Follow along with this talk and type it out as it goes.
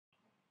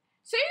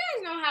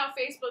always know how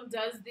Facebook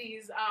does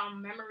these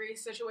memory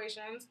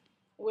situations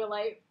where,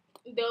 like,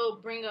 they'll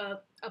bring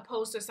a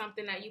post or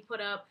something that you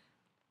put up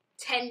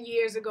 10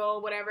 years ago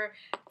or whatever.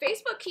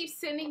 Facebook keeps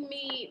sending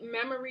me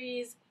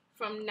memories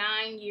from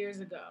 9 years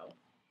ago.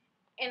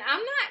 And I'm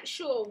not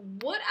sure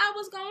what I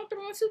was going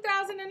through in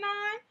 2009,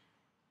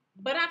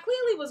 but I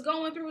clearly was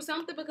going through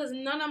something because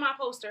none of my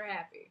posts are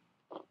happy.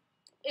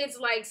 It's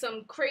like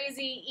some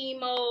crazy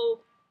emo,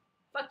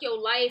 fuck your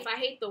life, I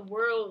hate the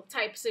world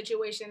type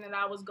situation that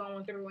I was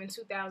going through in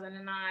 2009,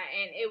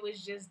 and it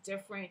was just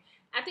different.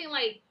 I think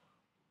like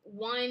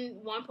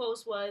one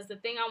post was the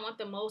thing I want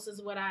the most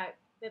is what I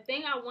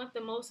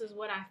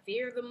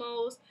fear the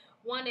most.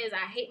 One is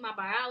I hate my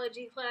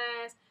biology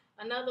class.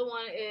 Another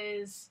one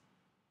is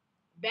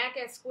back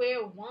at square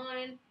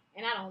one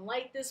and I don't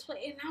like this place.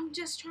 And I'm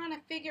just trying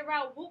to figure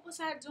out what was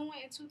I doing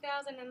in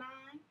 2009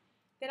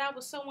 that I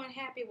was so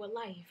unhappy with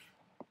life.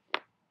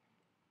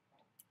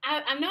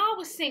 I know I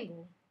was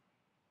single.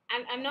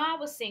 I know I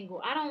was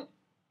single. I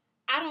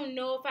don't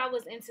know if I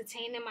was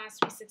entertaining my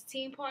Sweet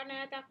 16 partner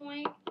at that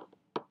point.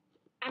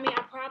 I mean,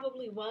 I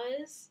probably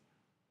was.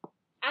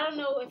 I don't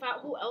know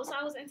who else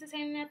I was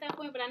entertaining at that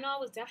point, but I know I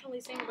was definitely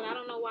single, but I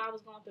don't know why I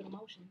was going through the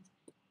motions.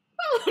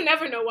 I'll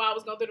never know why I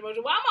was going through the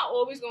motions. Why am I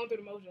always going through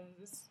the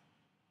motions?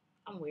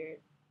 I'm weird.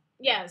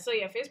 Yeah, so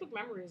yeah, Facebook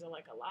memories are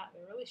like a lot.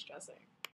 They're really stressing.